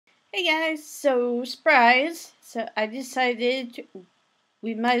Hey guys, so surprise! So I decided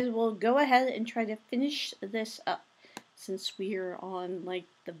we might as well go ahead and try to finish this up since we're on like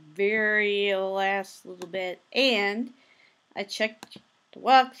the very last little bit, and I checked the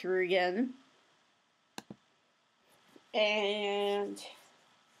walkthrough again and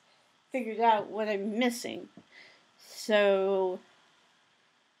figured out what I'm missing. So,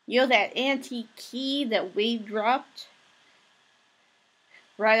 you know that antique key that Wade dropped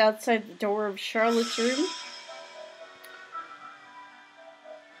right outside the door of Charlotte's room?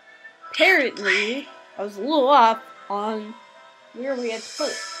 Apparently, I was a little off on where we had to put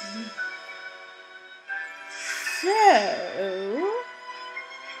it. So,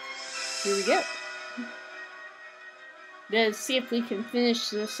 here we go. Let's see if we can finish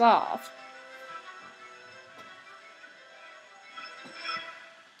this off.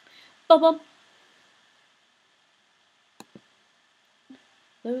 Bum.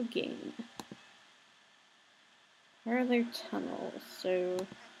 Load game. Parlor tunnel. So,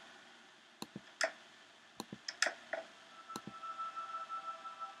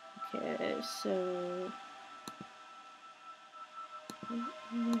 okay, so what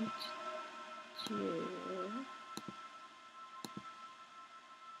I need to do.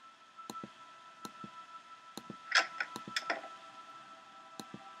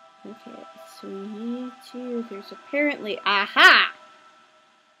 Okay, so we need to. There's apparently. Aha!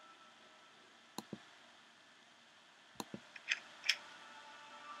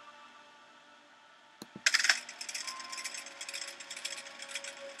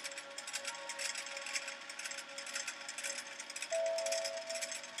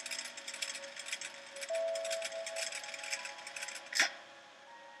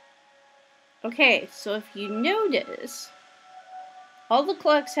 Okay, so if you notice, all the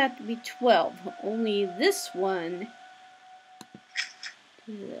clocks have to be 12. Only this one.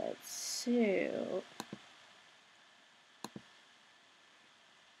 Let's see.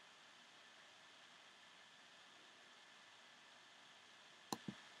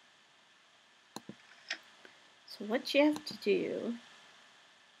 So what you have to do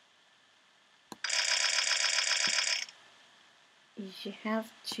is you have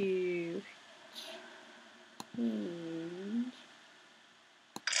to change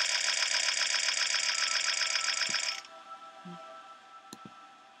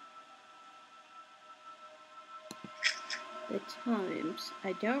the times.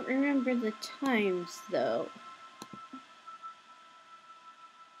 I don't remember the times though.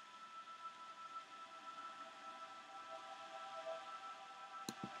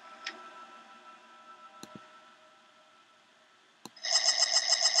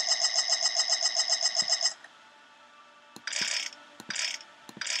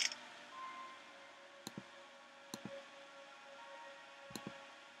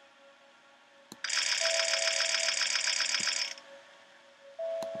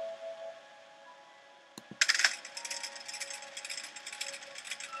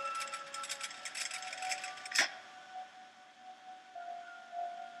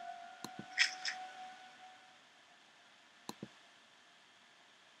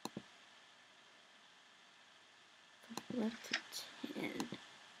 Left to 10.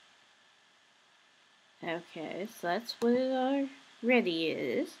 Okay, so that's what it already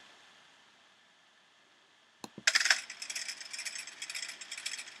is.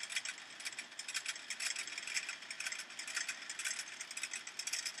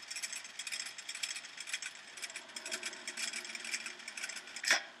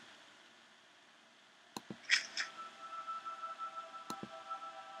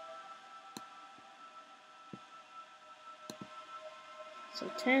 So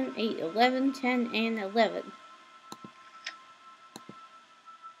 10, 8, 11, 10, and 11.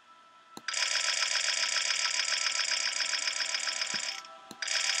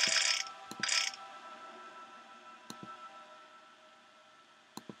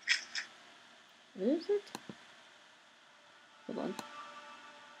 What is it? Hold on.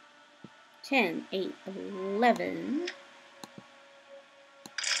 10, 8, 11.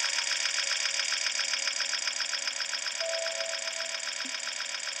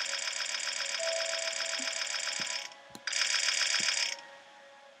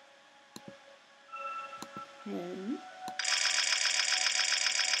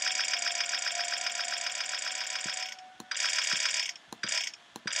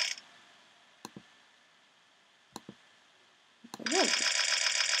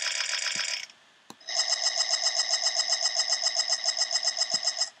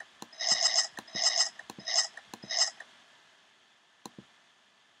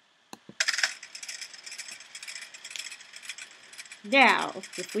 And Now,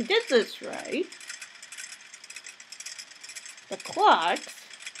 if we did this right, the clocks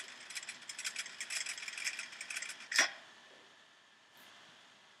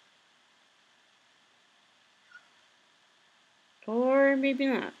or maybe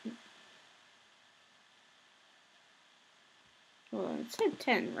not. Hold on, it said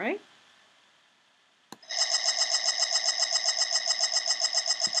 10, right?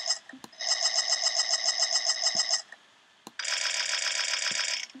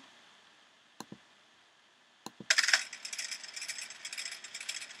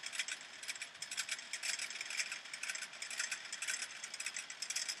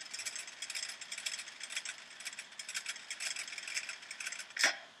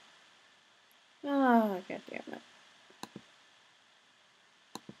 Oh, god damn it.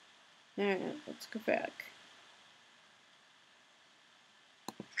 Alright, let's go back.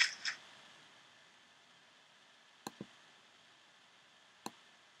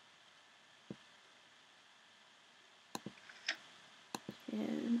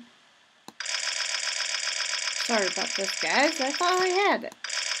 And sorry about this, guys. I thought I had it.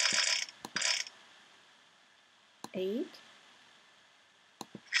 8.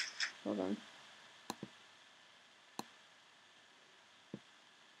 Hold on.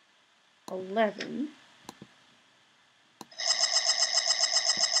 11.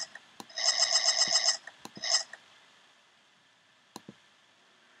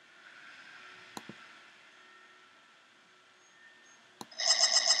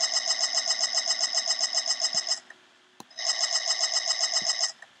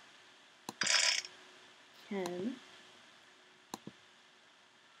 10.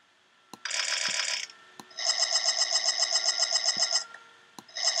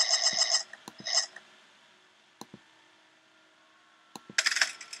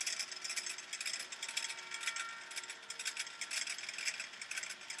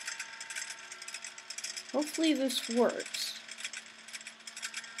 Hopefully this works.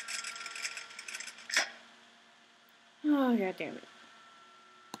 Oh, god damn it.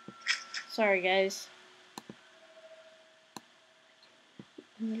 Sorry, guys.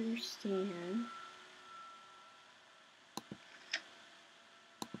 Understand.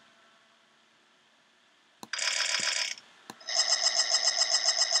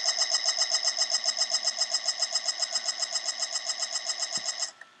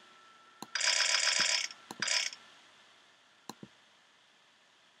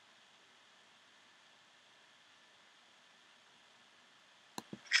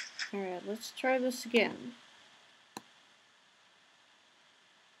 Alright, let's try this again.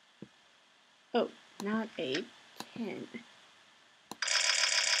 Oh, not 8, 10.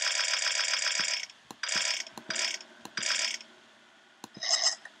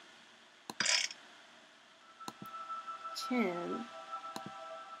 10.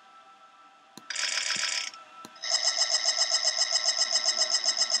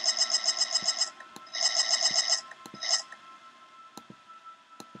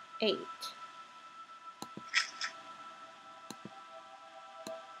 8.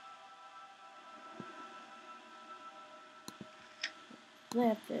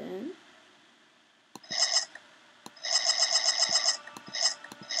 11.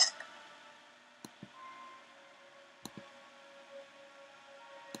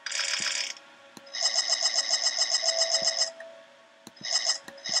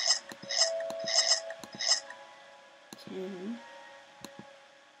 10.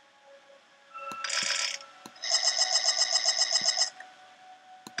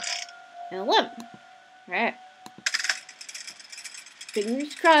 And 11. Alright.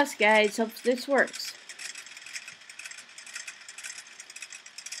 Fingers crossed, guys. Hope this works.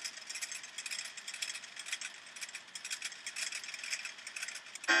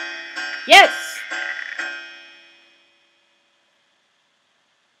 Yes!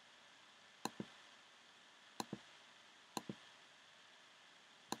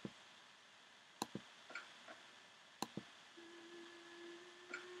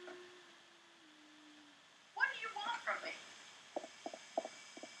 What do you want from me?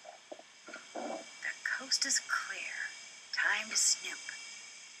 The coast is clear. Time to snoop.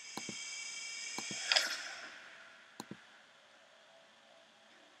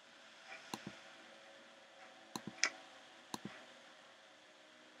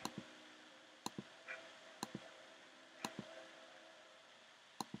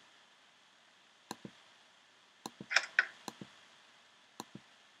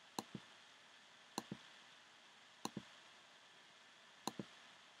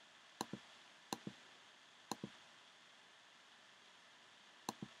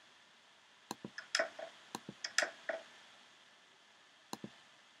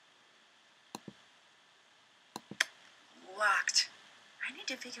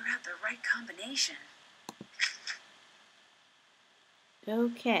 to figure out the right combination.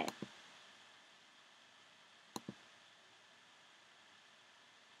 Okay.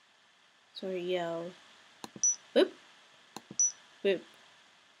 So we yell, boop, boop,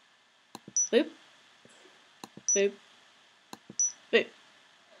 boop, boop, boop.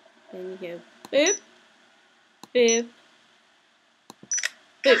 Then you go, boop, boop,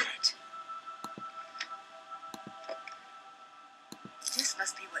 Got boop. it. This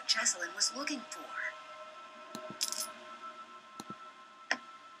must be what Jesselyn was looking for.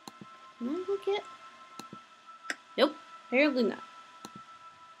 Can I look it? Nope, apparently not.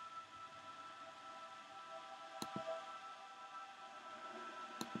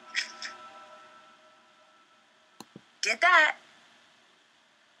 Did that.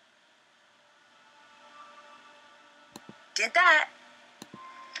 Did that.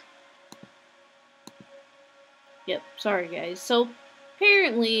 Yep, sorry guys. So,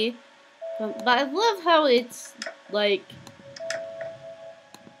 apparently, but I love how it's like,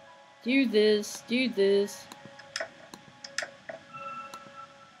 do this, do this.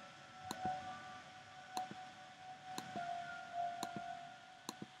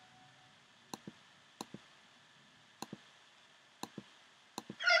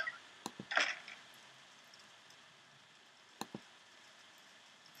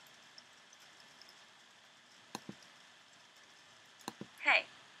 Hey.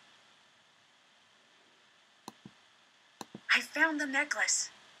 I found the necklace.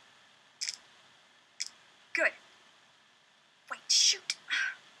 Good. Wait, shoot.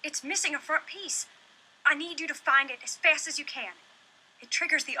 It's missing a front piece. I need you to find it as fast as you can. It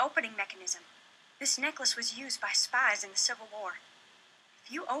triggers the opening mechanism. This necklace was used by spies in the Civil War.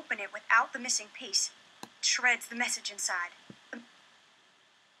 If you open it without the missing piece, it shreds the message inside.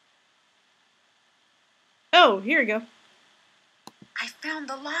 Oh, here we go. I found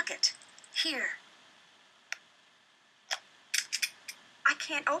the locket. Here. I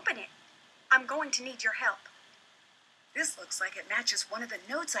can't open it. I'm going to need your help. This looks like it matches one of the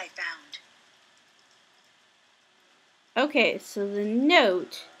notes I found. Okay, so the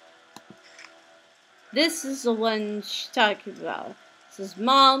note. This is the one she's talking about. It says,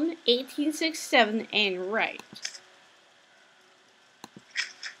 Mom, 1867, and right.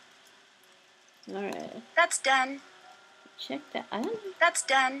 Alright. That's done. Check that out. That's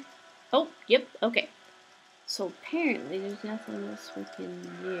done. Oh, yep, okay. So apparently there's nothing else we can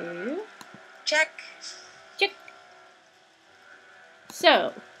do. Check. Check.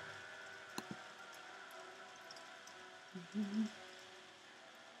 So.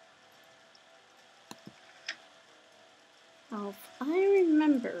 Oh, if I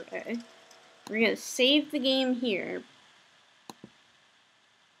remember right, we're going to save the game here.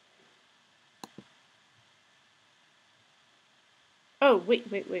 Oh,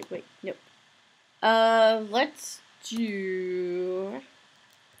 wait. Nope. Let's do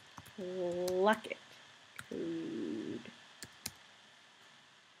lock it code.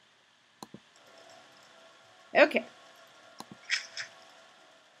 Okay.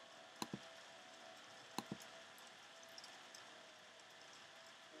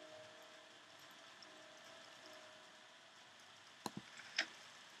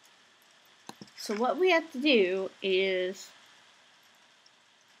 So what we have to do is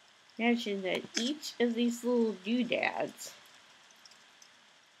imagine that each of these little doodads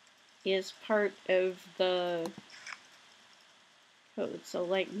is part of the code. So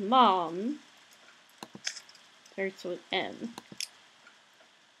like Mom starts with M.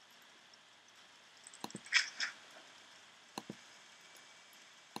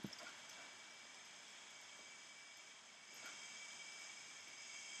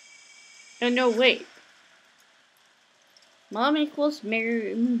 Oh no, wait. Mom equals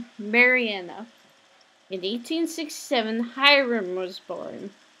Mariana. In 1867, Hiram was born.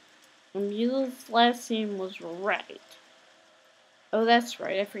 Amule's last name was Wright. Oh, that's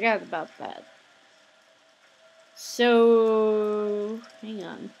right. I forgot about that. So, hang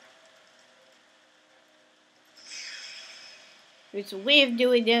on. There's a way of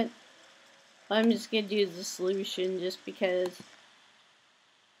doing it. I'm just going to do the solution just because.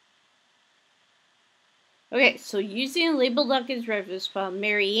 Okay, so using a label duck as reference spell,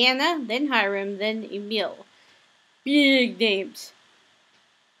 Mariana, then Hiram, then Emil. Big names.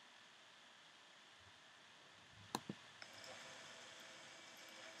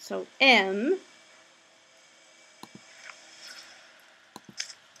 So M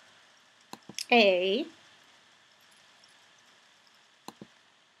A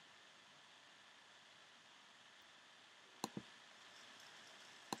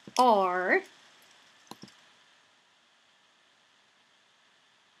R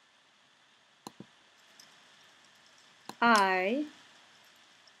I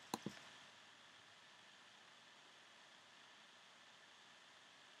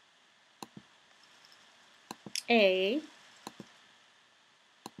A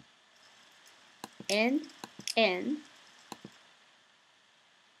N N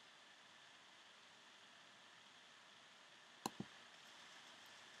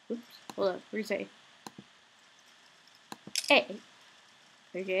oops, hold up, where's A? A.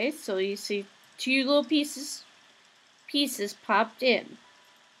 Okay, so you see two little pieces popped in.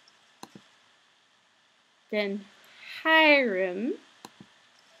 Then Hiram,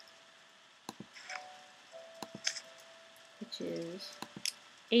 which is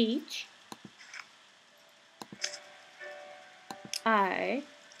H I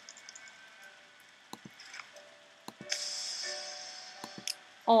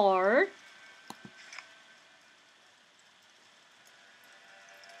R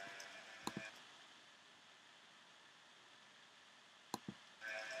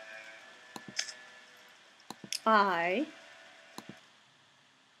I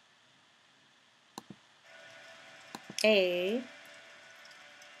A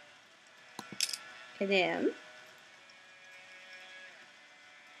and M.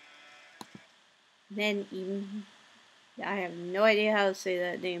 Then I have no idea how to say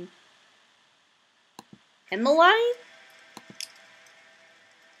that name. Emmeline?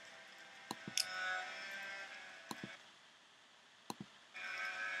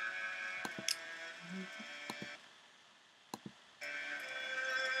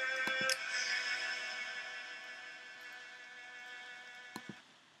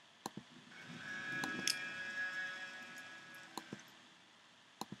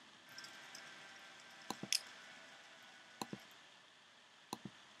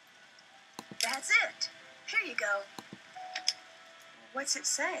 That's it. Here you go. What's it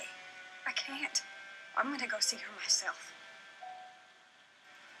say? I can't. I'm gonna go see her myself.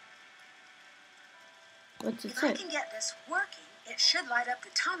 What's it If say? I can get this working, it should light up the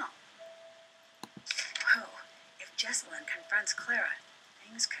tunnel. Whoa. If Jessalyn confronts Clara,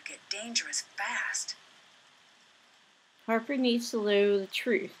 things could get dangerous fast. Harper needs to know the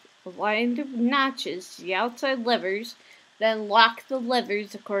truth. Align the notches to the outside levers, then lock the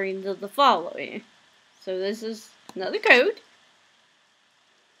levers according to the following. So this is another code.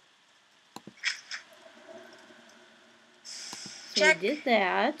 So Check. we did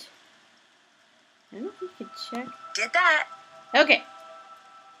that. I don't know if we could check. Did that. Okay.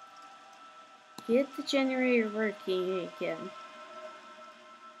 Get the generator working again.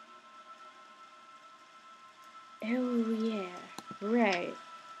 Oh yeah, right.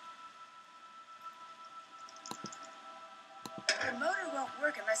 The motor won't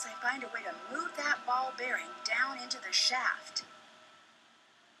work unless I find a way to move that ball bearing down into the shaft.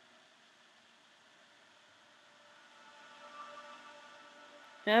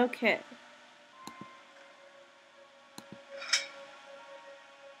 Okay.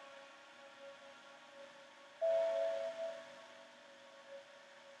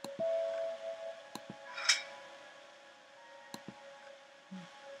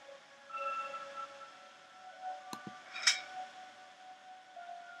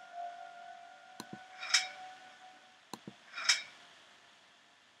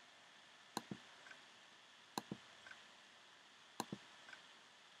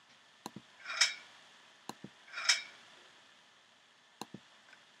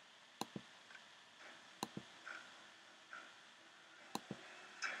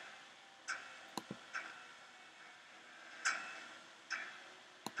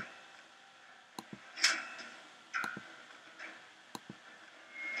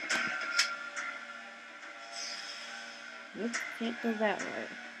 Nope, can't go that way.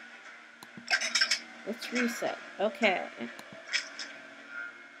 Let's reset. Okay.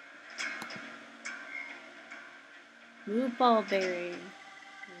 Move ball bearing.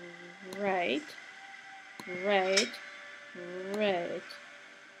 Right. Right. Right.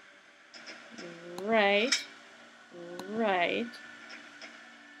 Right. Right.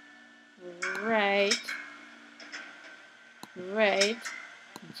 Right. Right.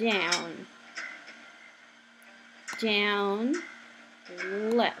 Down. Down.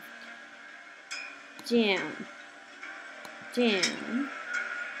 Left. Down. Down.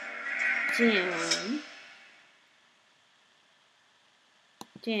 Down.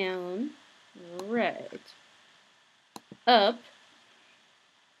 Down. Right. Up.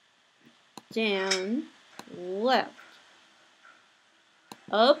 Down. Left.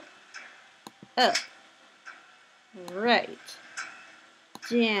 Up. Up. Right.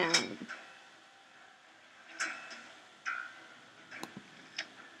 Down.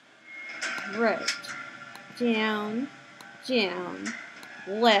 Right. Down. down,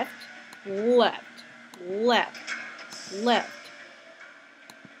 left, left, left, left,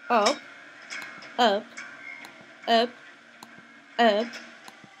 up, up, up, up,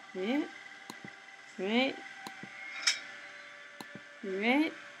 right, right,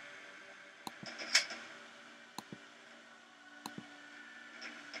 right.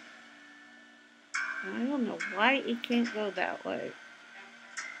 I don't know why it can't go that way.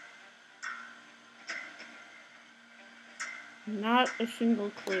 Not a single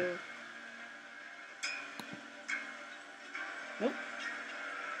clue. Nope.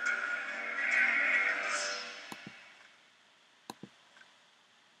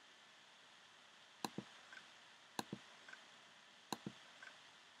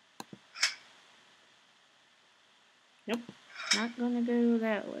 Nope. Not gonna go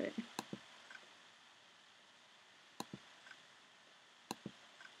that way.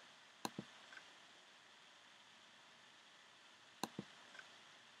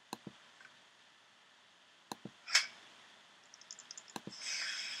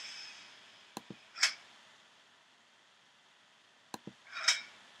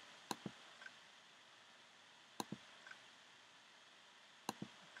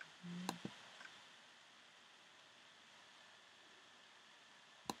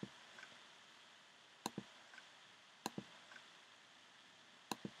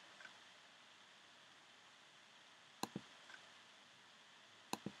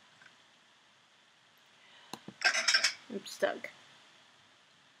 I'm stuck.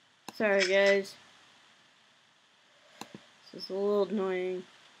 Sorry, guys. This is a little annoying.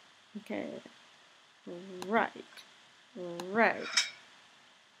 Okay. Right. Right.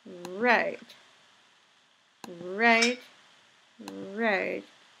 Right. Right. Right.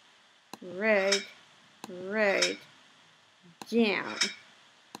 Right. Right. Down.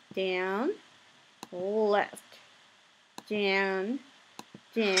 Down. Left. Down.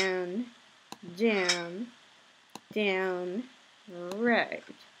 Down. Down. Down. Right.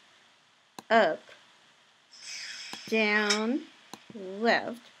 Up. Down.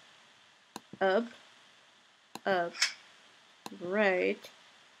 Left. Up. Up. Right.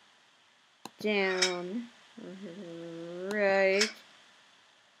 Down. Right.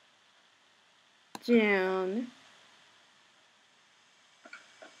 Down.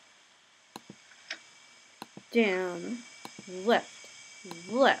 Down. Left.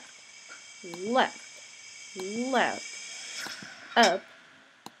 Left. Left. Left. Up.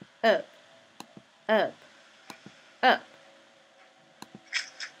 Up. Up. Up.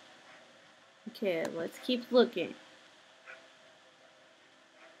 Okay, let's keep looking.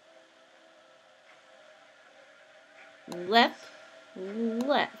 Left.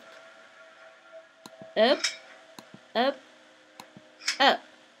 Left. Up. Up. Up.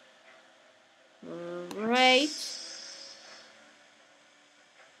 Right.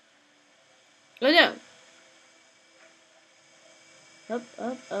 Oh no. Up,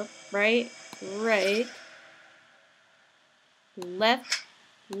 up, up. Right. Right. Left.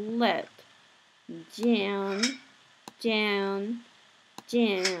 Left. Down. Down.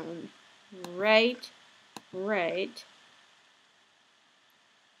 Down. Right. Right.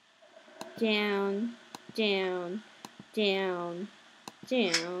 Down. Down. Down.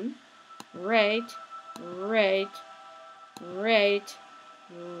 Down. Right. Right. Right.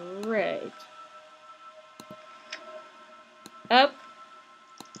 Right. Up.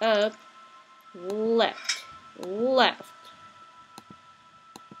 Up. Left. Left.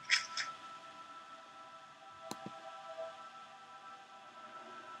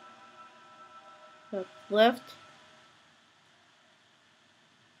 Up. Left.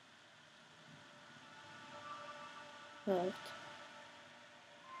 Left.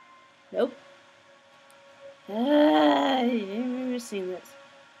 Nope. I remember seeing this.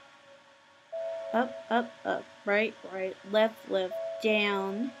 Up, up, up. Right, right. Left, left.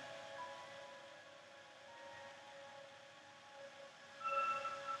 Down.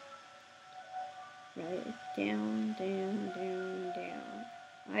 Right. Down, down, down, down.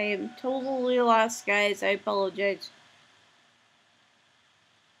 I am totally lost, guys. I apologize.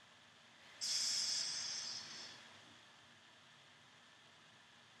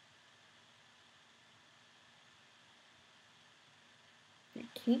 I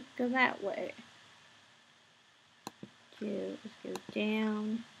can't go that way. Let's go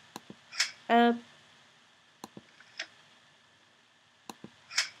down. Up.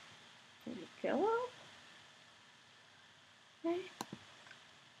 Can we go up? Okay.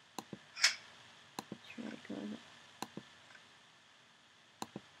 Try to go up.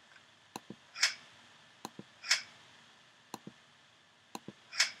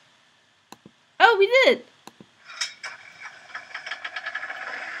 Oh, we did!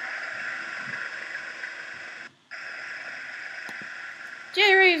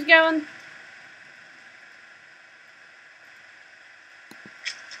 Generator's going.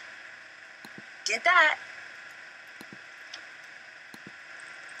 Did that.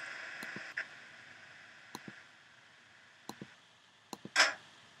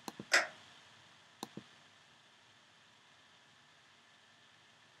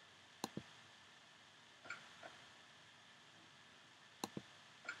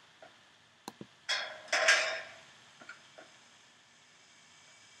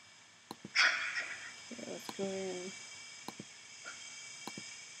 Okay, let's go in.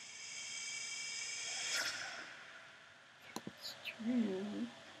 Let's turn.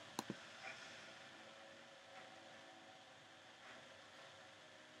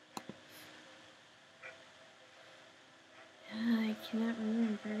 I cannot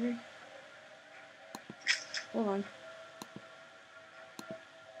remember. Hold on.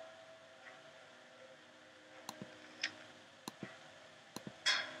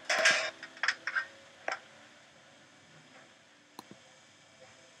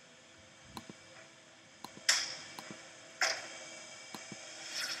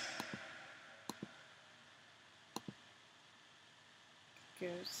 Go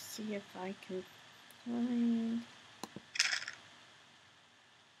see if I can find.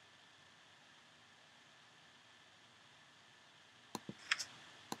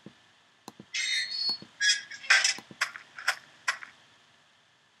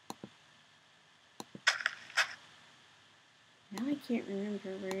 Now I can't remember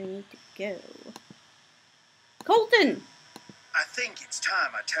where I need to go. Colton! I think it's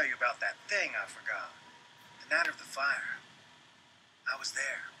time I tell you about that thing I forgot. The night of the fire. I was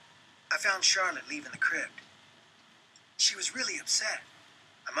there. I found Charlotte leaving the crypt. She was really upset.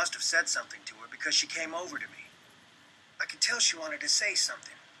 I must have said something to her because she came over to me. I could tell she wanted to say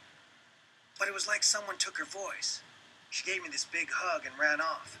something. But it was like someone took her voice. She gave me this big hug and ran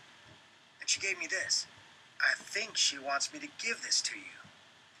off. And she gave me this. I think she wants me to give this to you.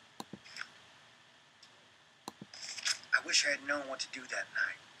 I wish I had known what to do that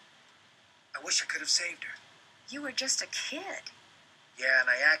night. I wish I could have saved her. You were just a kid. Yeah, and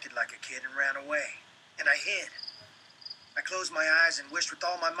I acted like a kid and ran away. And I hid. I closed my eyes and wished with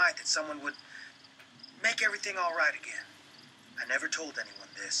all my might that someone would make everything all right again. I never told anyone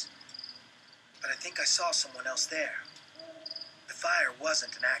this, but I think I saw someone else there. The fire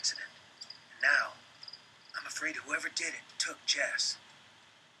wasn't an accident. And now, I'm afraid whoever did it took Jess.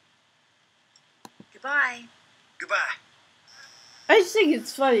 Goodbye. Goodbye. I just think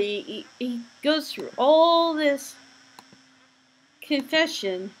it's funny. He goes through all this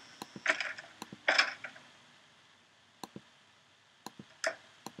confession.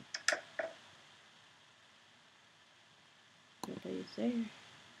 Nobody's there.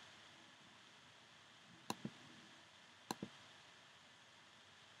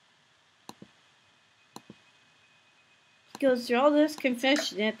 He goes through all this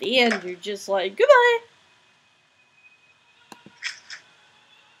confession. At the end, you're just like, goodbye.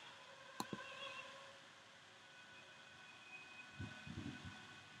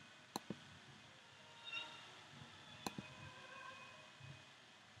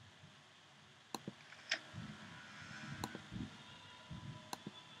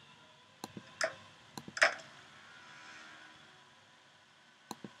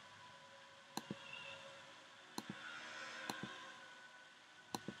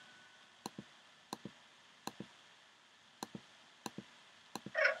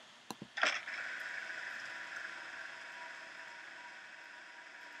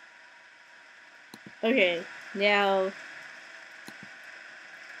 Okay, now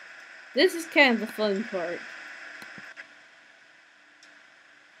this is kind of the fun part.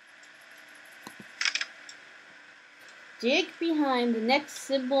 Dig behind the next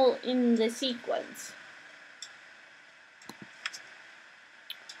symbol in the sequence.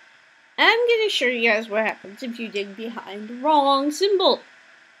 I'm gonna show you guys what happens if you dig behind the wrong symbol.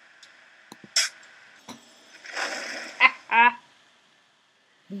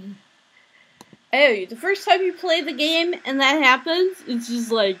 Oh, the first time you play the game and that happens, it's just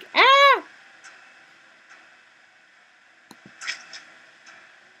like, ah!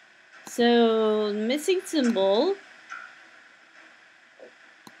 So, missing symbol.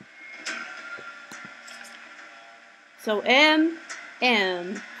 So, M,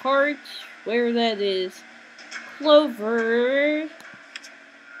 heart, where that is, clover.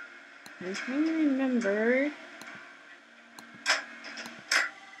 I'm trying to remember.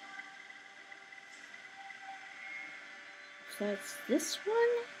 That's this one?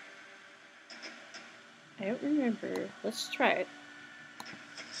 I don't remember. Let's try it.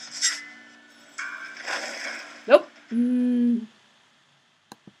 Nope.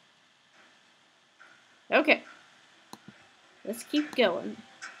 Okay. Let's keep going.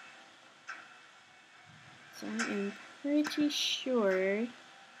 So I am pretty sure.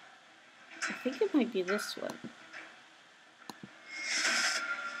 I think it might be this one.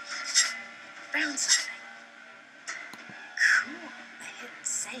 Found something. Cool. A hidden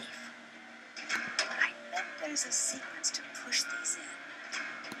safe. I bet there's a sequence to push these in.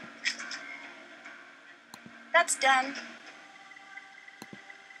 That's done.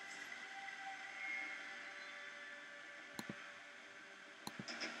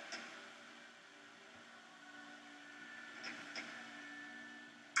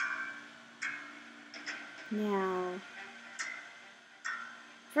 Now,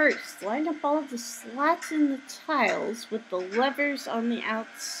 first, line up all of the slats in the tiles with the levers on the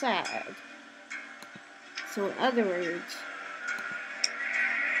outside. So in other words...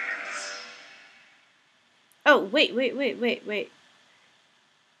 Oh, wait.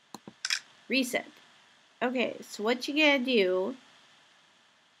 Reset. Okay, so what you gotta do...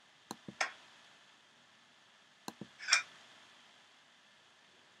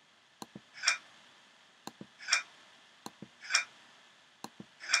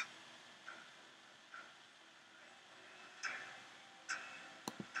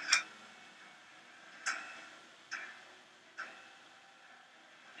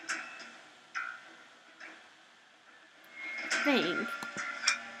 think.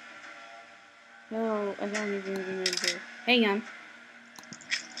 Oh, I don't even remember. Hang on.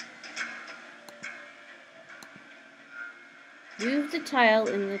 Move the tile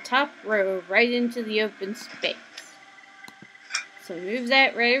in the top row right into the open space. So move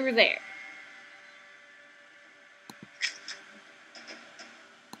that right over there.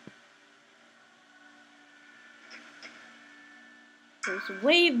 There's a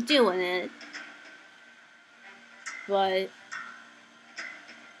way of doing it, but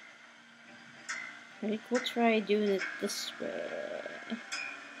I think we'll try doing it this way.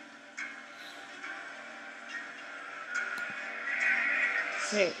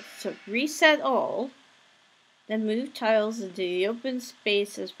 Okay, so reset all, then move tiles into the open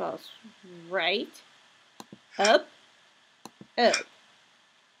space as possible. Right, up, up,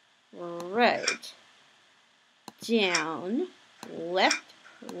 right, down, left,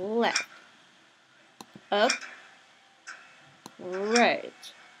 left, up, right,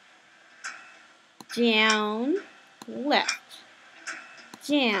 down, left,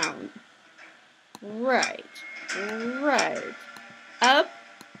 down, right, right, up,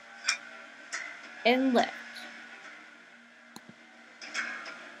 and left.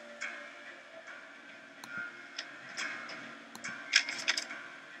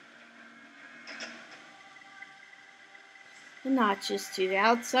 The notches to the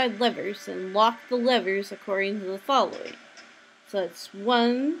outside levers and lock the levers according to the following. So it's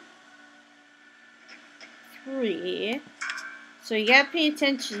 1, 3. So you gotta pay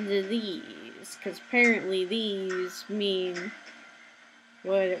attention to these, because apparently these mean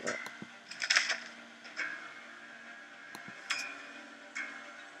whatever.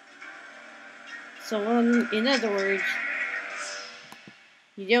 So in other words,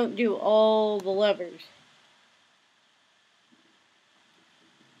 you don't do all the levers.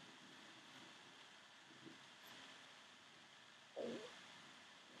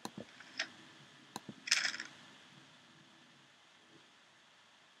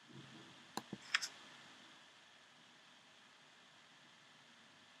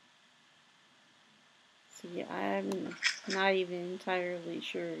 So yeah, I'm not even entirely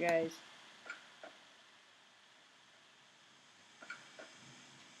sure, guys.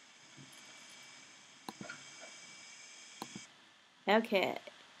 Okay.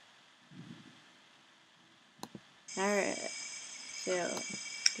 Alright. So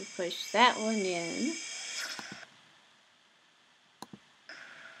we push that one in.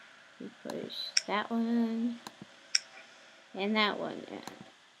 We push that one and that one in.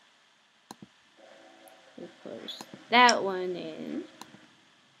 We push that one in.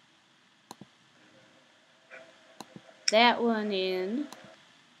 That one in.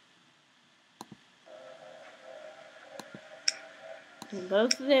 And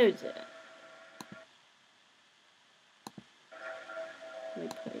both of those in. We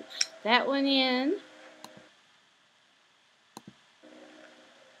push that one in.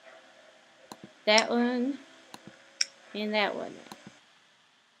 That one. And that one in.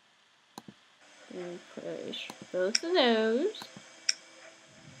 And push both of those.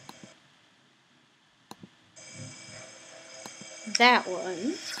 That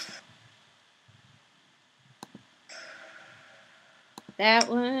one. That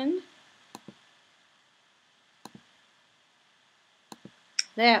one.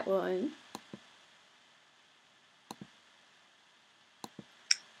 That one.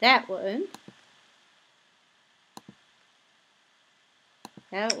 That one.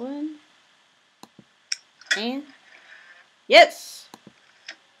 That one. And yes!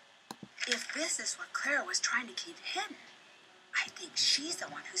 If this is what Clara was trying to keep hidden, I think she's the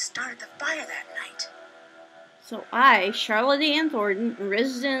one who started the fire that night. So I, Charlotte Ann Thornton, a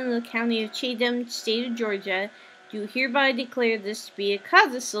resident of the county of Chatham, state of Georgia, do hereby declare this to be a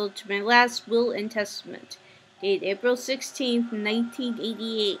codicil to my last will and testament, dated April 16th,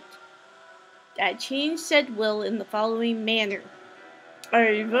 1988. I change said will in the following manner. I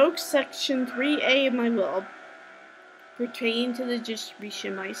revoke Section 3A of my will pertaining to the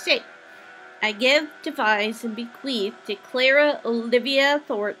distribution of my estate. I give, devise, and bequeath to Clara Olivia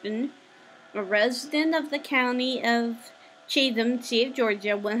Thornton, a resident of the county of Chatham, state of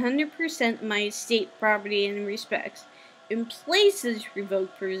Georgia, 100% of my estate, property, and respects. In place of this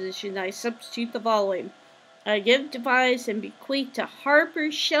revoked position, I substitute the following. I give, devise, and bequeath to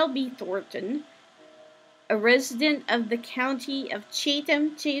Harper Shelby Thornton, a resident of the county of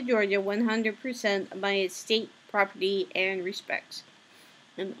Chatham, state of Georgia, 100% of my estate, property, and respects.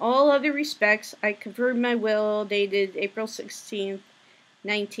 In all other respects, I confirm my will dated April 16th,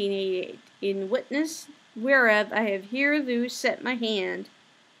 1988. In witness whereof I have hitherto set my hand.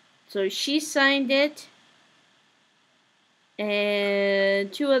 So she signed it,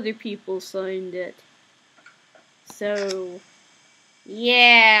 and 2 other people signed it. So,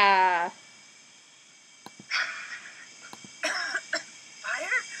 yeah.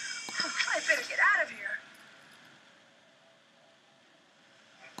 Fire? I better get out of here.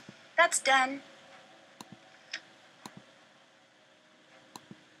 That's done.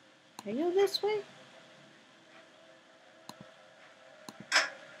 Can I go this way?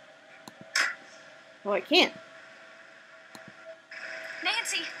 Oh, I can't.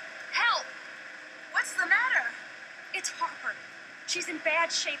 Nancy, help! What's the matter? It's Harper. She's in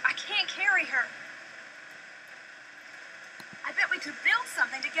bad shape. I can't carry her. I bet we could build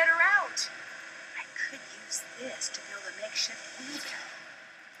something to get her out. I could use this to build a makeshift wheelchair.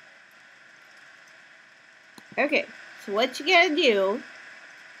 Okay, so what you gotta do,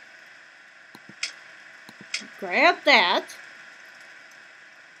 grab that.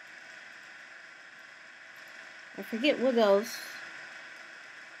 I forget what else.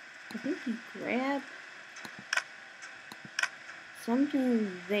 I think you grab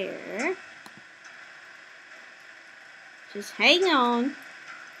something there. Just hang on.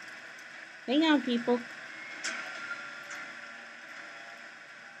 Hang on, people.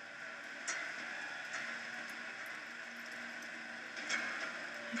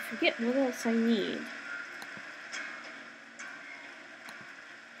 I forget what else I need.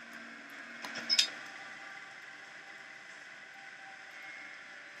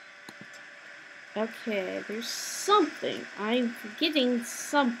 Okay, there's something. I'm forgetting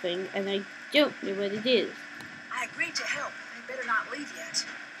something, and I don't know what it is. I agreed to help. I better not leave yet.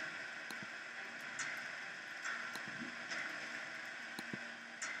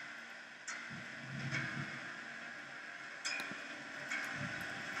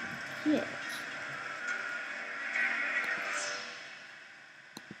 Yes.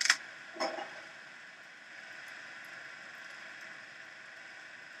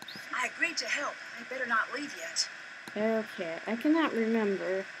 I agreed to help. I better not leave yet. Okay, I cannot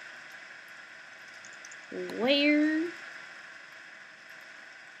remember where.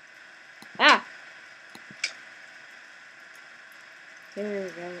 Ah! There we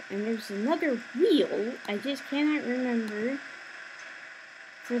go. And there's another wheel. I just cannot remember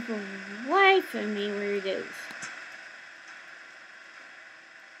for the life of me where it is.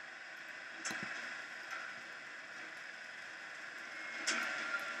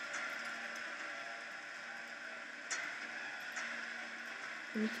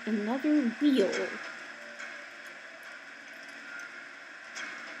 There's another wheel.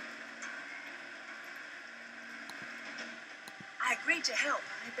 I agreed to help.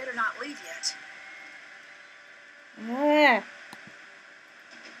 I better not leave yet. Ah!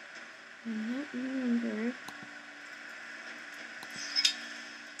 I don't remember.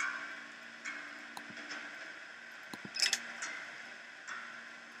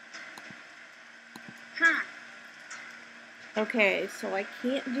 Okay, so I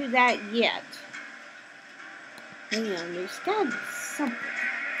can't do that yet. Hang on, there's gotta be something.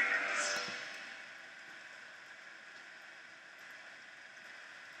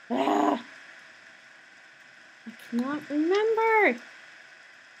 Ah! I cannot remember.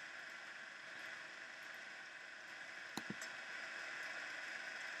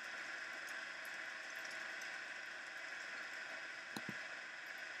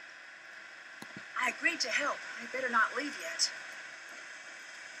 I agreed to help. I better not leave yet.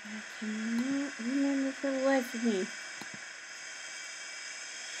 I cannot remember for the life of me.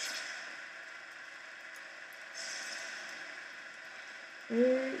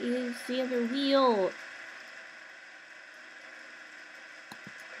 Where is the other wheel?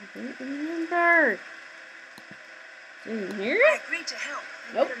 I don't remember. Is it in here? I agreed to help.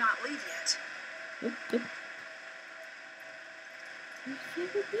 I Nope. better not leave yet. Nope, nope. Where's the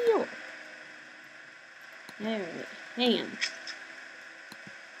other wheel? There it is. Hang on.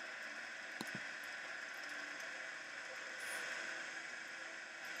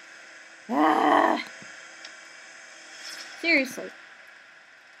 Ah! Seriously.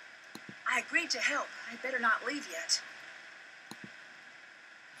 I agreed to help. I better not leave yet.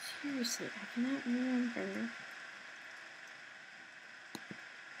 Seriously, I cannot remember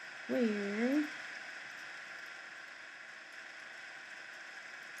where.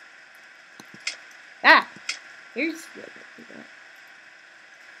 Ah! Here's the other wheel.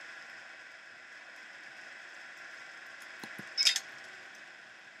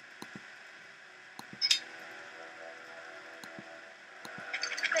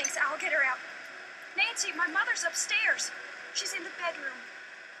 Thanks, I'll get her out. Nancy, my mother's upstairs. She's in the bedroom.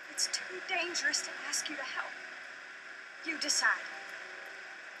 It's too dangerous to ask you to help. You decide.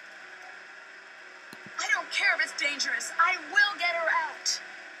 I don't care if it's dangerous. I will get her out.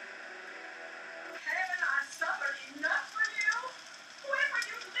 Haven't I suffered enough for you? When will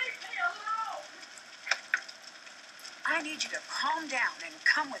you leave me alone? I need you to calm down and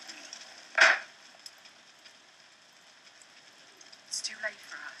come with me. It's too late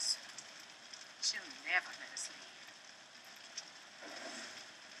for us. She'll never let us leave.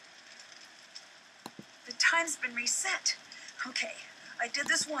 The time's been reset. Okay, I did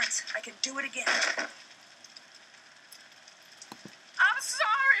this once. I can do it again. I'm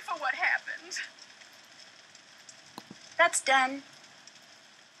sorry for what happened. That's done.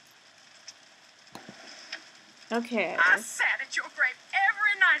 Okay. I sat at your grave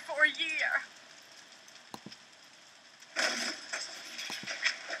every night for a year.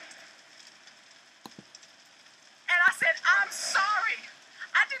 And I said, I'm sorry.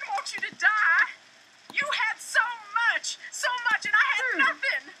 I didn't want you to die. You had so much, and I had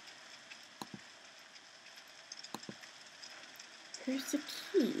nothing. Here's the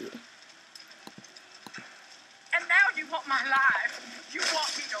key. And now you want my life. You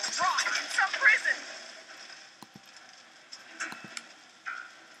want me to rot in some prison.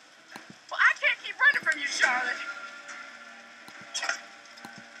 Well, I can't keep running from you, Charlotte.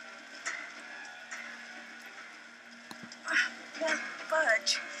 Won't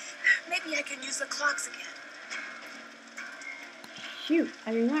budge. Maybe I can use the clocks again. Shoot,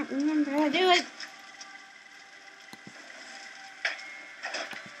 I do not remember how to do it.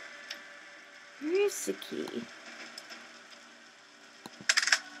 Where is the key?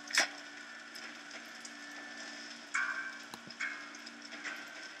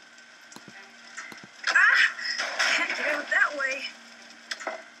 Can't get out that way.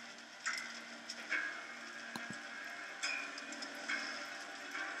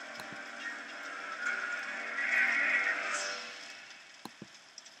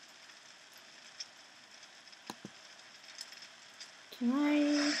 Can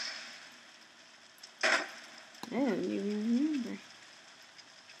I don't even remember.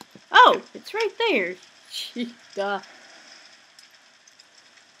 Oh, it's right there. Duh.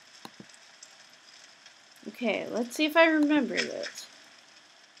 Okay, let's see if I remember this.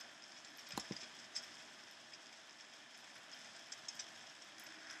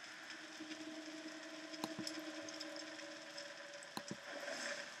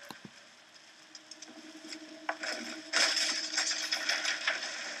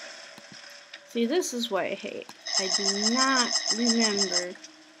 See, this is what I hate. I do not remember.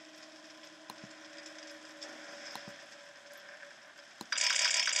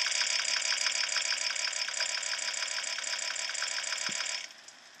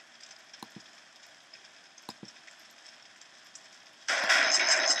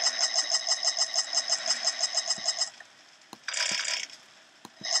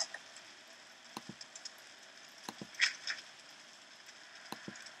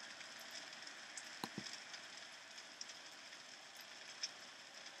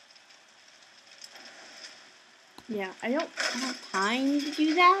 Yeah, I don't have time to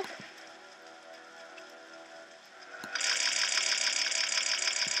do that.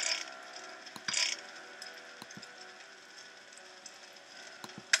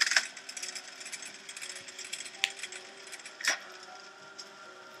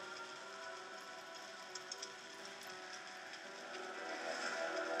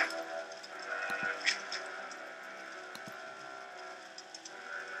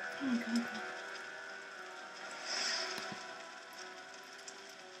 Okay.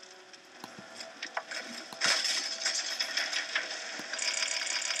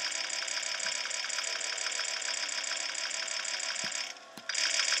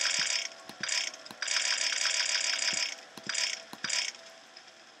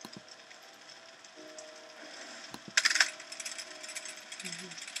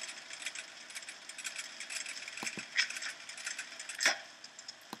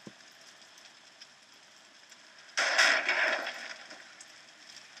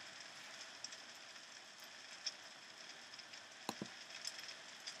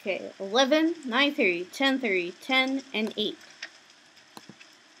 Okay, 11, 9:30, 10:30, 10, and 8.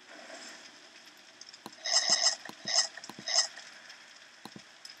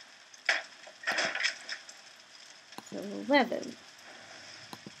 So 11,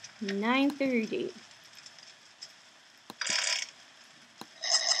 9:30.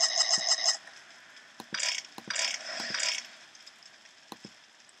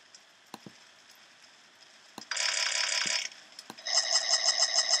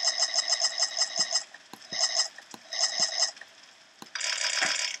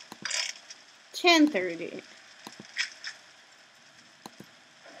 10:30.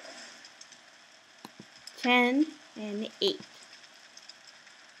 10 and 8.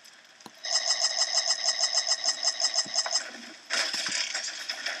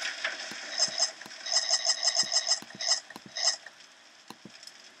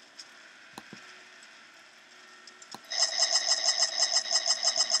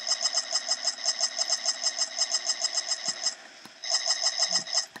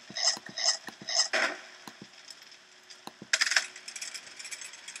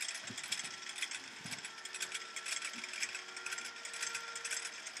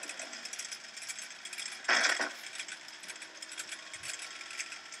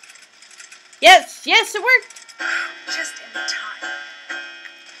 Yes, yes, it worked. Just in time.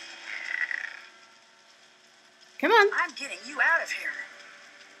 Come on. I'm getting you out of here.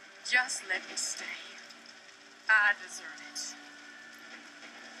 Just let me stay. I deserve it.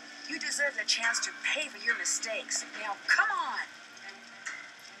 You deserve the chance to pay for your mistakes. Now, come on.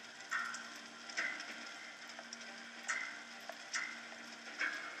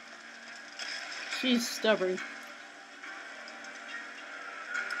 She's stubborn.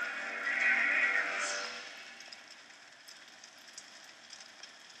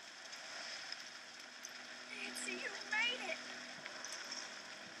 Nancy, you made it.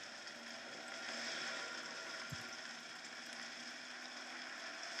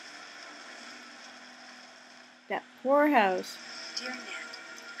 That poor house. Dear Ned,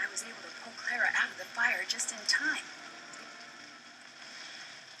 I was able to pull Clara out of the fire just in time.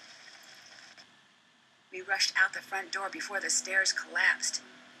 We rushed out the front door before the stairs collapsed.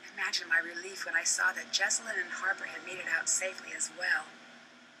 Imagine my relief when I saw that Jessalyn and Harper had made it out safely as well.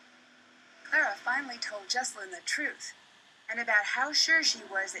 Clara finally told Jessalyn the truth, and about how sure she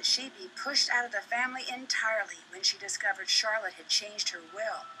was that she'd be pushed out of the family entirely when she discovered Charlotte had changed her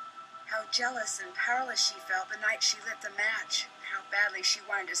will. How jealous and powerless she felt the night she lit the match, how badly she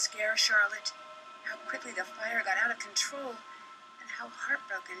wanted to scare Charlotte, how quickly the fire got out of control, and how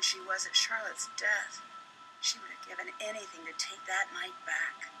heartbroken she was at Charlotte's death. She would have given anything to take that night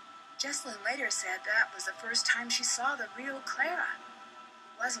back. Jessalyn later said that was the first time she saw the real Clara.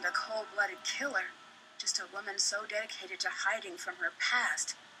 It wasn't a cold-blooded killer, just a woman so dedicated to hiding from her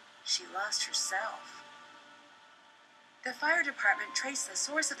past, she lost herself. The fire department traced the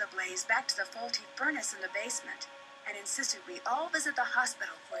source of the blaze back to the faulty furnace in the basement and insisted we all visit the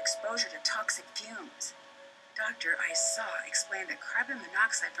hospital for exposure to toxic fumes. The doctor I saw explained that carbon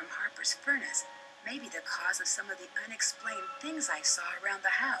monoxide from Harper's furnace may be the cause of some of the unexplained things I saw around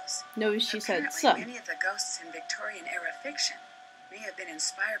the house. No, she said Apparently, some. many of the ghosts in Victorian-era fiction may have been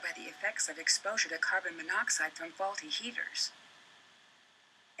inspired by the effects of exposure to carbon monoxide from faulty heaters.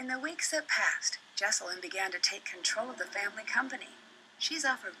 In the weeks that passed, Jessalyn began to take control of the family company. She's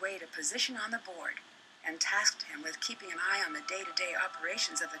offered Wade a position on the board and tasked him with keeping an eye on the day-to-day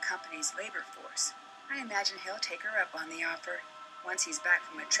operations of the company's labor force. I imagine he'll take her up on the offer once he's back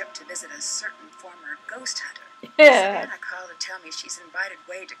from a trip to visit a certain former ghost hunter. Savannah called to tell me she's invited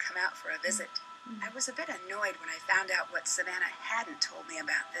Wade to come out for a visit. I was a bit annoyed when I found out what Savannah hadn't told me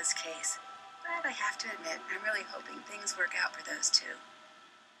about this case. But I have to admit, I'm really hoping things work out for those two.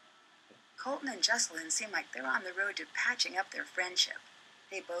 Colton and Jessalyn seem like they're on the road to patching up their friendship.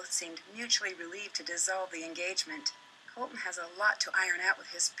 They both seemed mutually relieved to dissolve the engagement. Colton has a lot to iron out with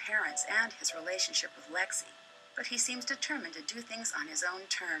his parents and his relationship with Lexi, but he seems determined to do things on his own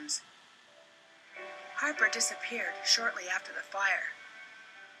terms. Harper disappeared shortly after the fire.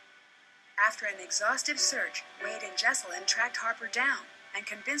 After an exhaustive search, Wade and Jesselyn tracked Harper down and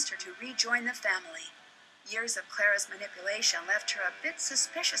convinced her to rejoin the family. Years of Clara's manipulation left her a bit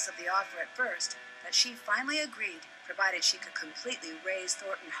suspicious of the offer at first, but she finally agreed, provided she could completely raze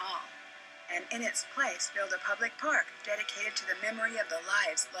Thornton Hall, and in its place build a public park dedicated to the memory of the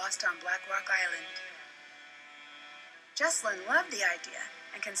lives lost on Black Rock Island. Jesselyn loved the idea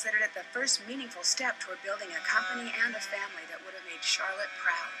and considered it the first meaningful step toward building a company and a family that would have made Charlotte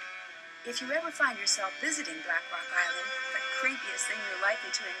proud. If you ever find yourself visiting Black Rock Island, the creepiest thing you're likely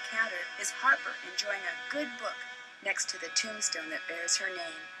to encounter is Harper enjoying a good book next to the tombstone that bears her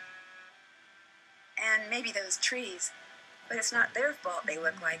name. And maybe those trees, but it's not their fault they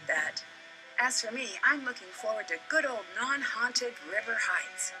look like that. As for me, I'm looking forward to good old non-haunted River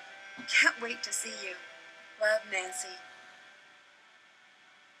Heights. Can't wait to see you. Love, Nancy.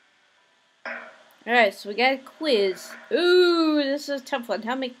 Alright, so we got a quiz. Ooh, this is a tough one.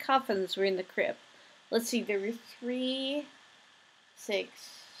 How many coffins were in the crypt? Let's see, there were 3, 6,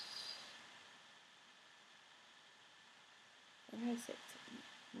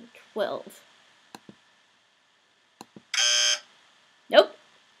 12. Nope.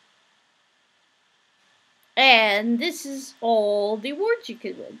 And this is all the awards you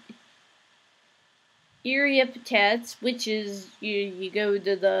could win. Eerie epithets, which is you go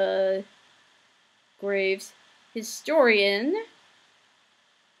to the graves. Historian.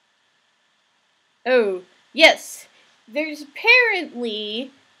 Oh, yes. There's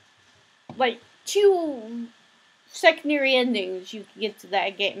apparently like 2 secondary endings you can get to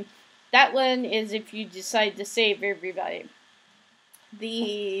that game. That one is if you decide to save everybody.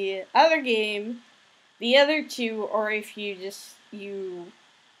 The other game, the other 2 are if you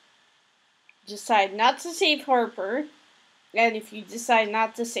decide not to save Harper, and if you decide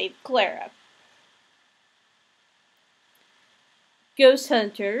not to save Clara. Ghost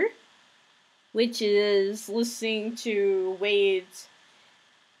Hunter, which is listening to Wade's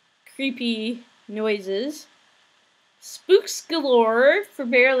creepy noises. Spooks Galore for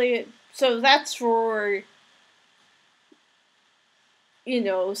barely, so that's for,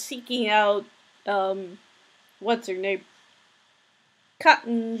 seeking out, what's her name?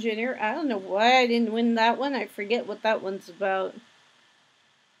 Cotton Jenner. I don't know why I didn't win that one. I forget what that one's about.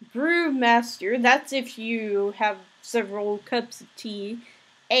 Brewmaster, that's if you have several cups of tea.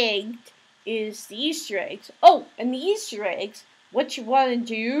 Egged is the Easter eggs. Oh, and the Easter eggs, what you want to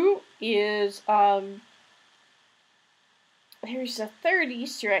do is, there's a 3rd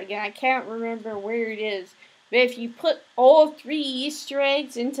Easter egg, and I can't remember where it is. But if you put all 3 Easter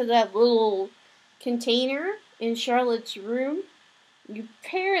eggs into that little container in Charlotte's room, you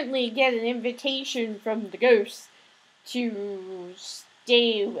apparently get an invitation from the ghost to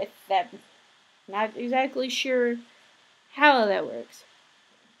stay with them. Not exactly sure how that works.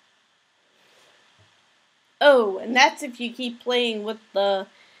 Oh, and that's if you keep playing with the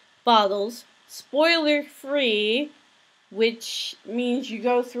bottles. Spoiler free, which means you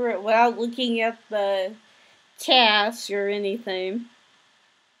go through it without looking at the tasks or anything.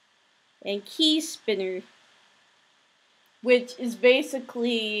 And Key Spinner, which is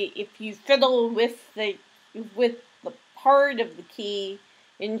basically if you fiddle with the part of the key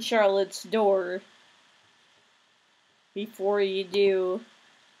in Charlotte's door before you do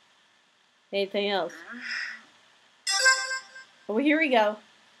anything else. Oh, here we go.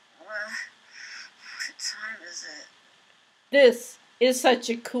 What time is it? This is such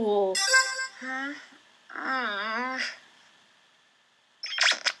a cool...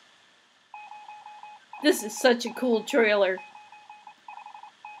 This is such a cool trailer.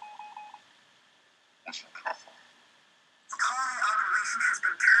 The calling operation has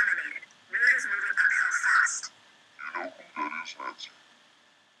been terminated. Mood is moving uphill fast. You know who that is, Nancy?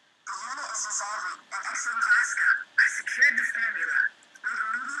 The unit is resolving and exiting Glasgow. I secured the formula. Need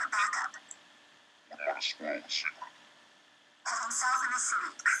immediate backup. What about a spoil the secret? Put himself in the city.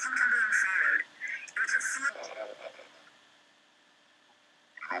 I think I'm being followed. Agent C. You know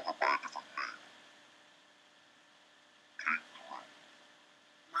her by a different name.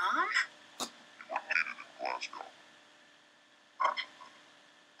 Mom? You were needed in Glasgow.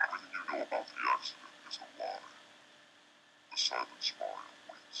 Everything you know about the accident is a lie. The silent smile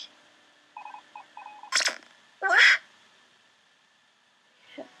waits. What?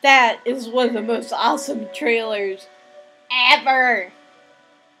 That is one of the most awesome trailers ever.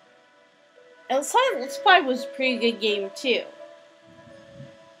 And Silent Spy was a pretty good game too.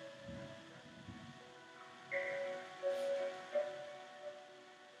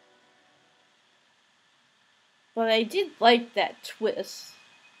 But I did like that twist.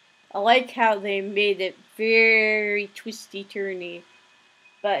 I like how they made it very twisty-turny.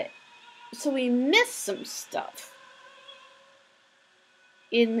 But so we missed some stuff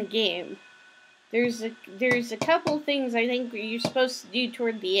in the game. There's a couple things I think you're supposed to do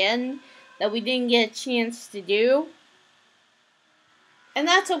toward the end that we didn't get a chance to do. And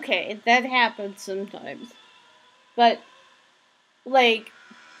that's okay. That happens sometimes. But, like,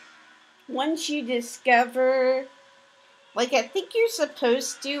 once you discover, like, I think you're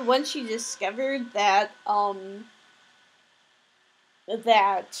supposed to, once you discover that,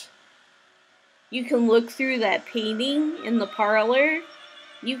 that you can look through that painting in the parlor,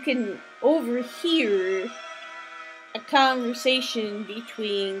 you can overhear a conversation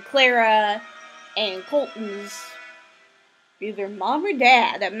between Clara and Colton's either mom or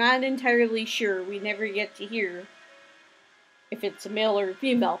dad. I'm not entirely sure. We never get to hear if it's a male or a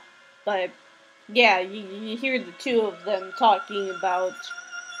female. But yeah, you hear the two of them talking about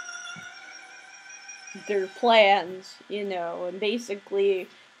their plans, and basically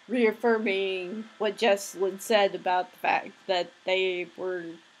reaffirming what Jessalyn said about the fact that they were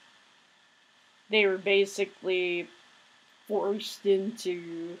basically forced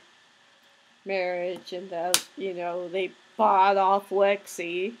into marriage and that, they bought off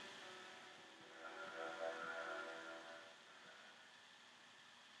Lexi.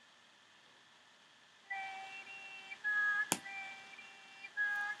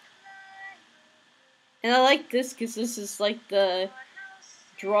 And I like this because this is like the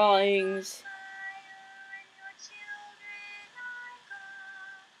drawings.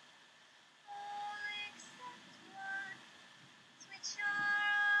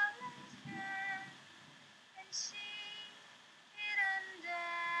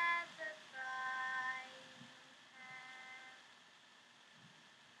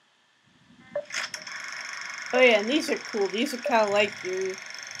 Oh yeah, and these are cool. These are kind of like your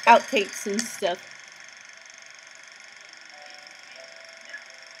outtakes and stuff.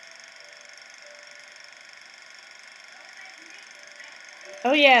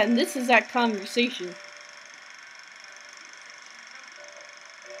 Oh yeah, and this is that conversation.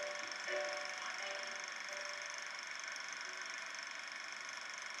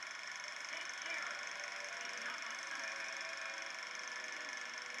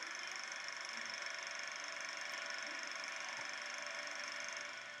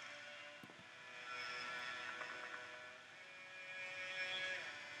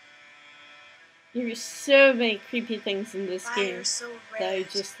 There's so many creepy things in this game that I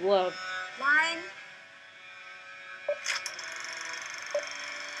just love. Line.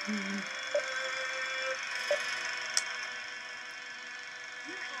 You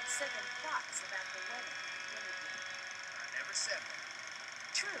had second thoughts about the wedding, didn't you? I never said that.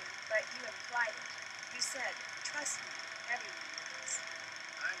 True, but you implied it. You said, trust me, everyone does.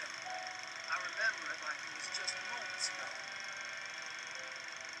 I know. I remember it like it was just moments ago.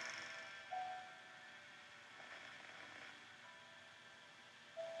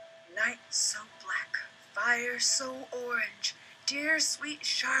 Night so black, fire so orange. Dear sweet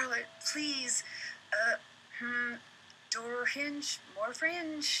Charlotte, please, door hinge, more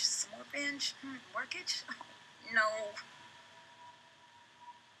fringe, some more fringe, mortgage? Oh, no.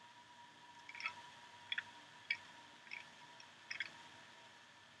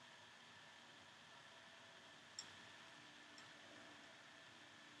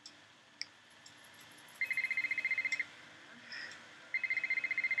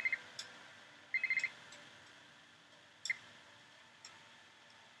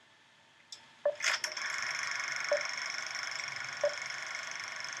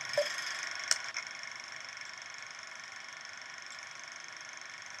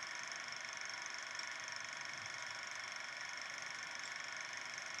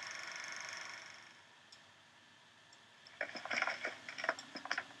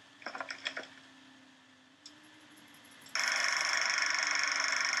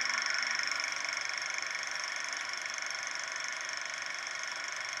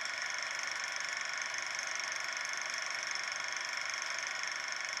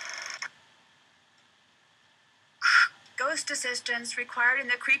 Ghost assistance required in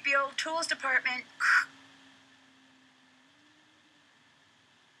the creepy old tools department.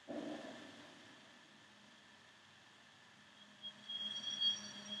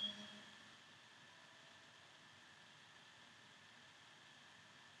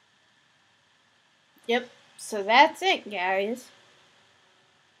 Yep, so that's it, guys.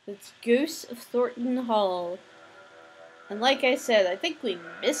 It's Ghosts of Thornton Hall. And like I said, I think we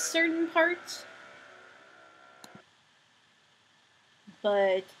missed certain parts.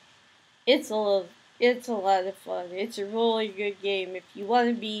 But it's a lot of fun. It's a really good game if you want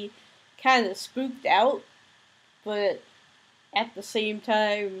to be kind of spooked out, but at the same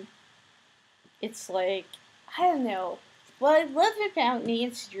time it's like, I don't know. What I love about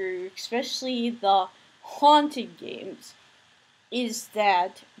Nancy Drew, especially the haunted games, is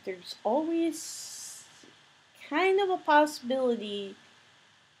that there's always kind of a possibility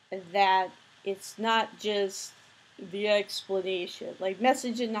that it's not just the explanation. Like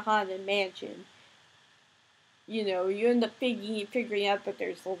Message in the Haunted Mansion. You know, you end up figuring out that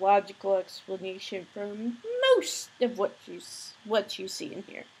there's a logical explanation for most of what you see in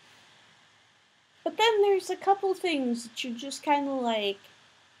here. But then there's a couple things that you just kind of like,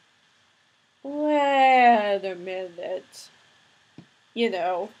 wait a minute. You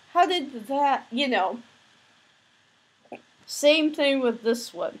know, how did that, you know. Same thing with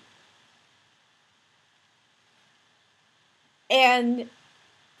this one. And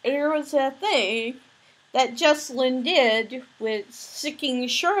there was a thing that Jessalyn did with sicking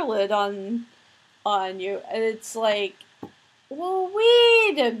Charlotte on you, and it's like, well,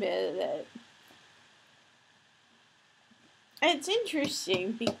 wait a minute. And it's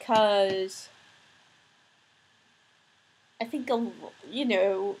interesting because I think, you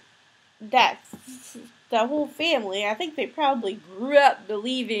know, that the whole family, I think they probably grew up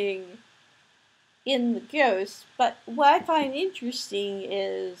believing in the ghost, but what I find interesting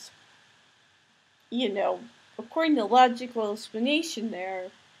is, you know, according to logical explanation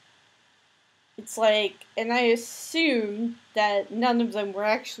there, it's like, and I assume that none of them were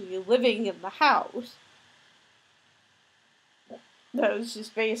actually living in the house. That was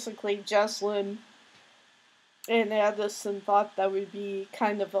just basically Jessalyn and Addison thought that would be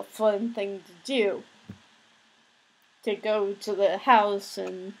kind of a fun thing to do. To go to the house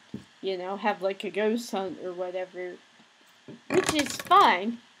and, you know, have like a ghost hunt or whatever. Which is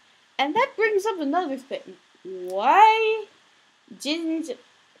fine. And that brings up another thing. Why didn't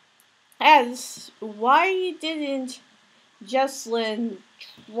Jessalyn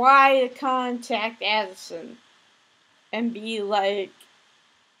try to contact Addison and be like,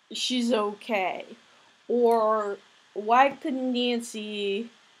 she's okay? Or why couldn't Nancy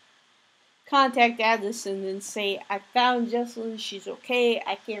contact Addison and say, I found Jessalyn, she's okay,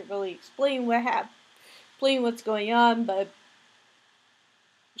 I can't really explain what's going on, but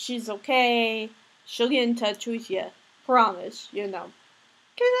she's okay, she'll get in touch with you, promise, you know.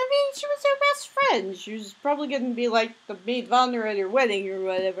 Because, I mean, she was her best friend, she was probably gonna be like the maid of honor at her wedding or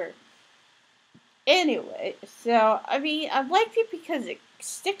whatever. Anyway, so, I mean, I like it because it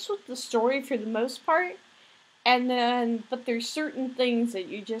sticks with the story for the most part, and then, but there's certain things that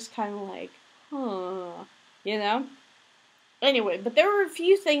you just kind of like, huh, you know? Anyway, but there were a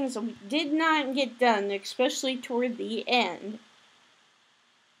few things that we did not get done, especially toward the end.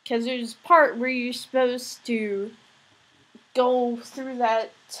 Because there's a part where you're supposed to go through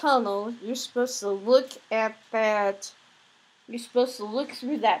that tunnel, you're supposed to look at that, you're supposed to look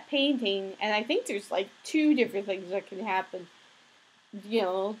through that painting, and I think there's like two different things that can happen. You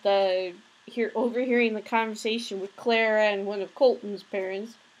know, overhearing the conversation with Clara and one of Colton's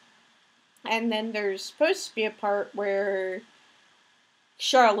parents. And then there's supposed to be a part where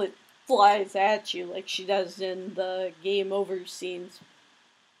Charlotte flies at you like she does in the game over scenes.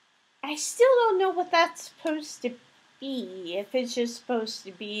 I still don't know what that's supposed to be. If it's just supposed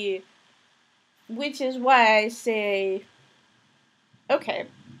to be... Which is why I say... Okay.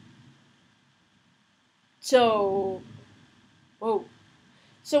 So... Whoa.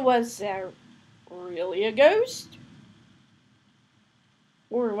 So was that really a ghost?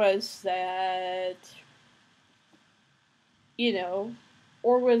 Or was that... You know...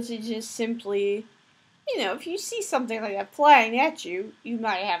 Or was it just simply... You know, if you see something like that flying at you, you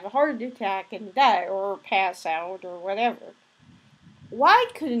might have a heart attack and die, or pass out, or whatever. What I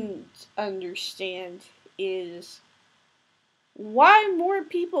couldn't understand is why more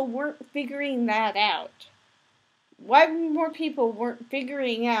people weren't figuring that out. Why more people weren't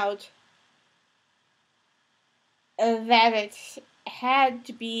figuring out that it had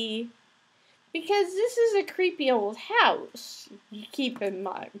to be... Because this is a creepy old house, you keep in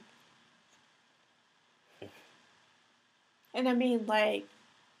mind. And I mean, like,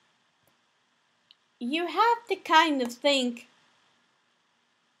 you have to kind of think,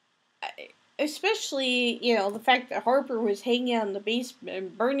 especially, you know, the fact that Harper was hanging out in the basement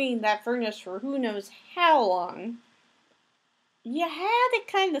and burning that furnace for who knows how long. You had to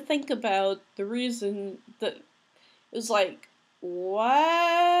kind of think about the reason that it was like,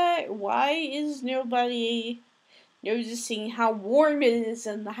 why is nobody noticing how warm it is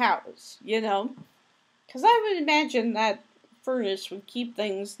in the house, you know? Because I would imagine that furnace would keep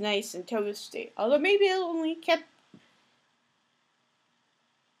things nice and toasty. Although maybe it only kept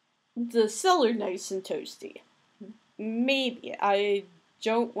the cellar nice and toasty. Maybe. I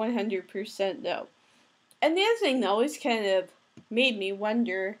don't 100% know. And the other thing that always kind of made me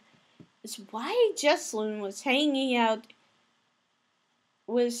wonder is why Jessalyn was hanging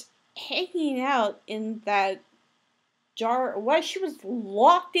out in that jar, why she was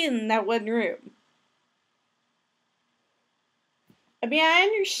locked in that one room. I mean, I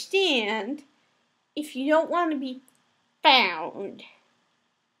understand if you don't want to be found,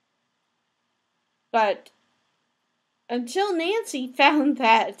 but until Nancy found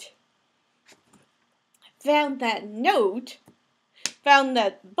that note, found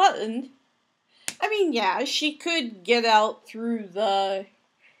that button, I mean, yeah, she could get out through the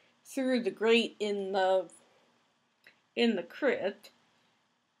grate in the crypt.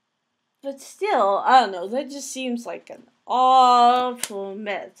 But still, I don't know, that just seems like an awful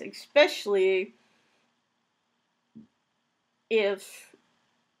mess, especially if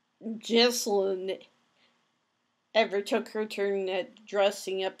Jessalyn ever took her turn at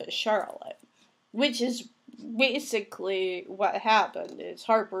dressing up as Charlotte, which is basically what happened. Is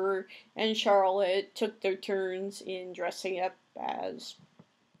Harper and Charlotte took their turns in dressing up as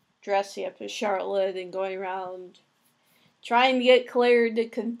Charlotte and going around trying to get Claire to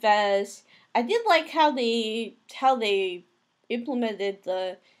confess. I did like how they implemented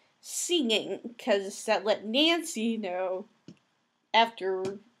the singing, because that let Nancy know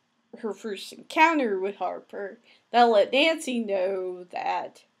after her first encounter with Harper, that let Nancy know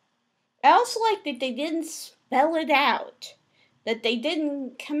that. I also like that they didn't spell it out. That they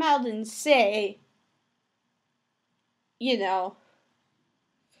didn't come out and say, that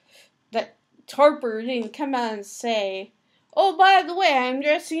Harper didn't come out and say, oh, by the way, I'm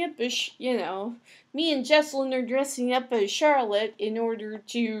dressing up as, me and Jessalyn are dressing up as Charlotte in order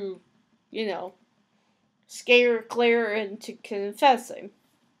to, scare Claire into confessing.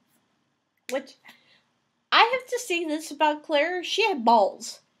 Which, I have to say this about Claire, she had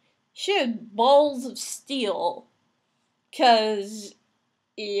balls. She had balls of steel. Because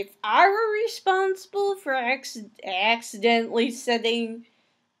if I were responsible for accidentally setting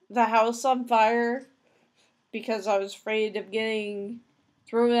the house on fire because I was afraid of getting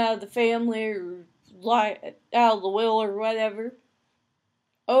thrown out of the family or out of the will or whatever,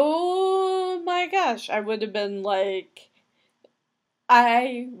 oh my gosh, I would have been like,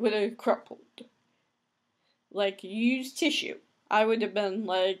 I would have crumpled. Like, used tissue. I would have been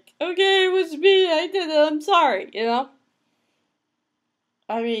like, okay, it was me, I did it, I'm sorry,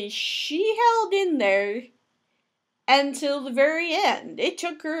 I mean, she held in there until the very end. It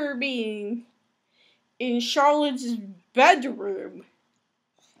took her being in Charlotte's bedroom,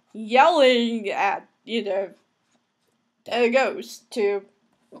 yelling at, a ghost to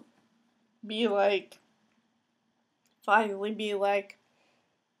be like, finally be like,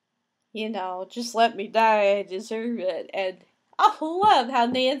 just let me die, I deserve it. And I love how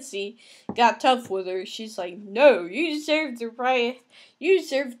Nancy got tough with her. She's like, no, you deserve you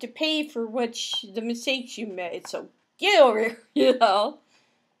deserve to pay for the mistakes you made, so get over here,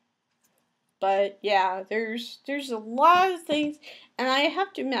 But yeah, there's a lot of things, and I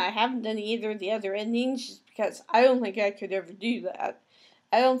have to admit, I haven't done either of the other endings just because I don't think I could ever do that.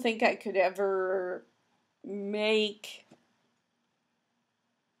 I don't think I could ever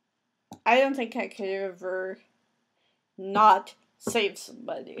not save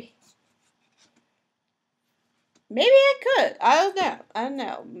somebody. Maybe I could. I don't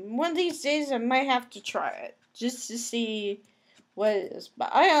know. One of these days I might have to try it just to see what it is.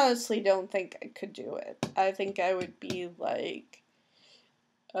 But I honestly don't think I could do it. I think I would be like,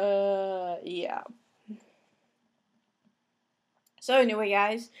 yeah. So anyway,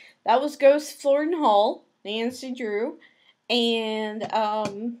 guys, that was Ghost Thornton Hall, Nancy Drew, and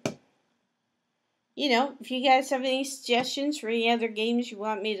if you guys have any suggestions for any other games you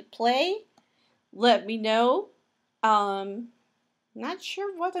want me to play, let me know. Not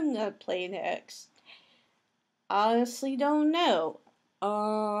sure what I'm gonna play next. Honestly, don't know.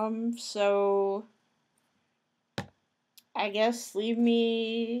 So I guess leave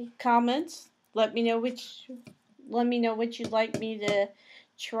me comments. Let me know what you'd like me to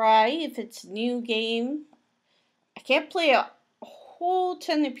try. If it's a new game, I can't play a whole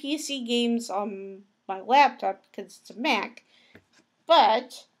ton of PC games on my laptop because it's a Mac,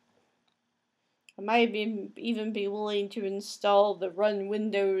 but I might even be willing to install the run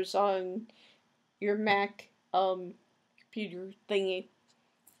Windows on your Mac computer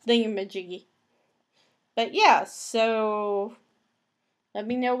thingamajiggy. But yeah, so let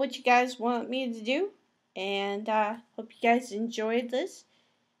me know what you guys want me to do, and hope you guys enjoyed this,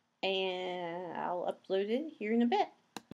 and I'll upload it here in a bit.